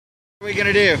What are we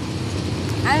gonna do?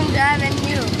 I'm driving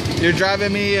you. You're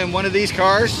driving me in one of these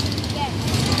cars?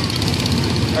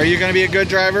 Yes. Are you gonna be a good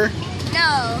driver?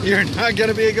 No. You're not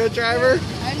gonna be a good driver?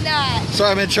 I'm not. So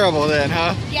I'm in trouble then,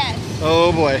 huh? Yes.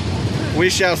 Oh boy.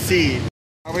 We shall see.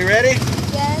 Are we ready?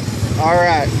 Yes.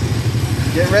 Alright.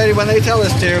 Get ready when they tell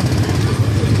us to.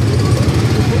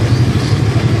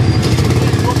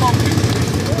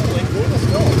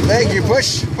 Thank you.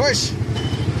 Push, push.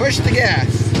 Push the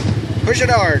gas. Push it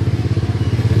hard.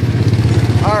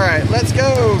 Alright, let's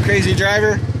go, crazy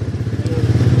driver.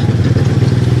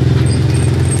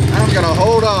 I'm gonna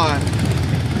hold on.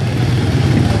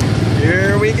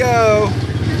 Here we go.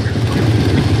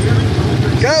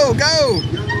 Go, go.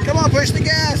 Come on, push the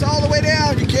gas all the way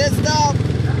down. You can't stop.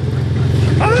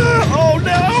 Oh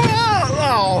no.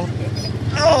 Oh,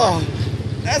 oh.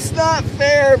 That's not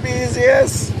fair,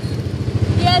 Bezius.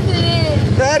 Yes, it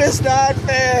is. That is not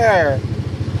fair.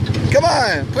 Come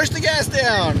on, push the gas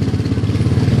down.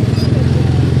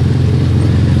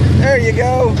 There you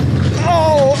go.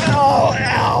 Oh, oh,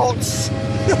 ouch.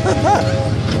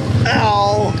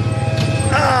 Ow.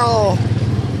 Ow.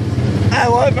 I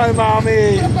want my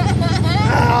mommy.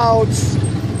 Ouch.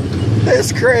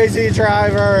 This crazy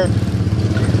driver.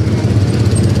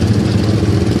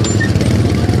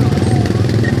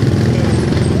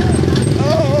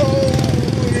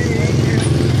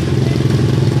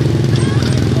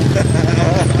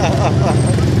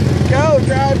 Go,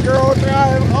 drive, girl,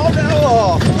 drive. Oh no!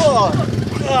 Oh,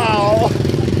 oh.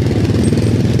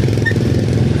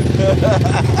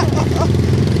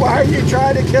 Why are you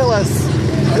trying to kill us?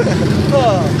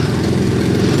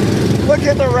 Look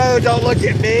at the road, don't look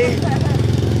at me.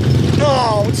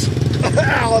 Oh,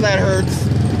 ow, that hurts.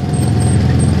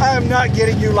 I am not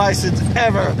getting you licensed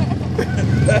ever.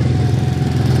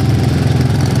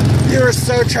 You're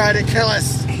so trying to kill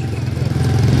us.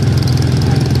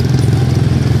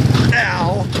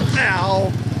 Ow,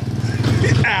 ow,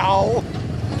 ow.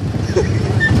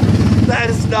 That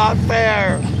is not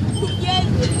fair. Yes.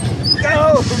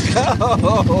 Go,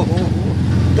 go.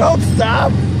 Don't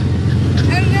stop.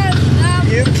 I'm gonna stop.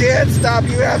 You can't stop.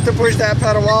 You have to push that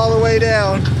pedal all the way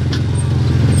down.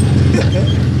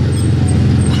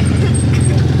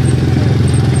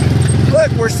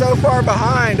 Look, we're so far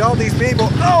behind all these people.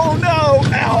 Oh no!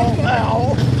 Ow,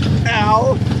 ow,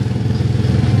 ow.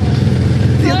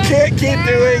 You can't keep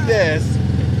doing this.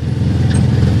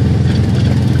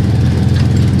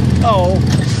 Oh,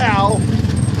 ow.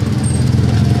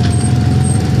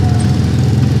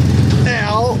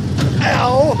 Ow,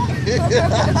 ow.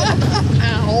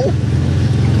 Ow.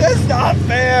 That's not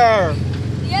fair.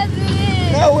 Yes, it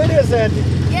is. No, it isn't.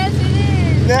 Yes, it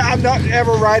is. No, I'm not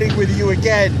ever riding with you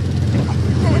again.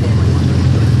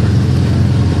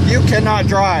 You cannot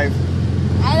drive.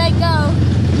 I let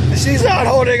go. She's not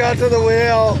holding onto the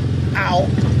wheel. Ow.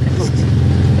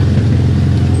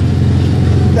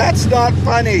 That's not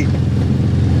funny.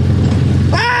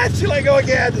 Ah, she let go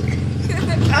again.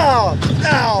 Ow,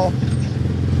 ow.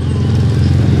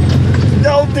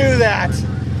 Don't do that.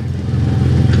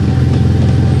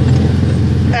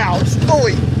 Ouch.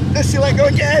 Oi. Did she let go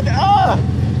again? Ah.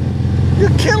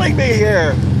 You're killing me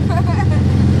here.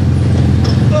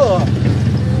 Ugh.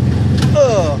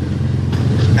 Ugh.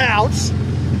 Ouch.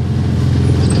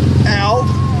 Ow.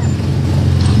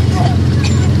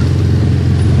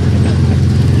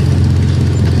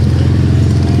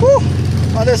 Whew.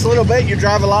 On this little bit, you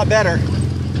drive a lot better.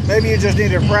 Maybe you just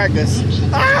need to practice.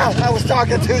 Ah! I was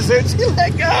talking too soon. She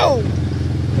let go.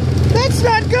 That's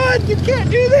not good. You can't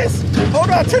do this. Hold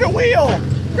on to the wheel.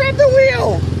 Grab the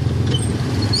wheel.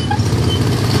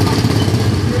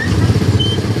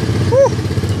 Whew.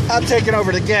 I'm taking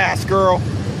over the gas, girl.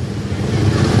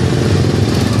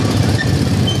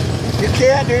 You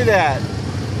can't do that.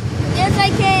 Yes, I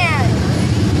can.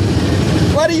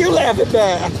 What are you laughing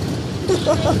at?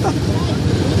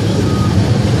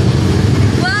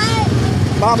 What?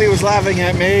 Mommy was laughing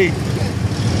at me.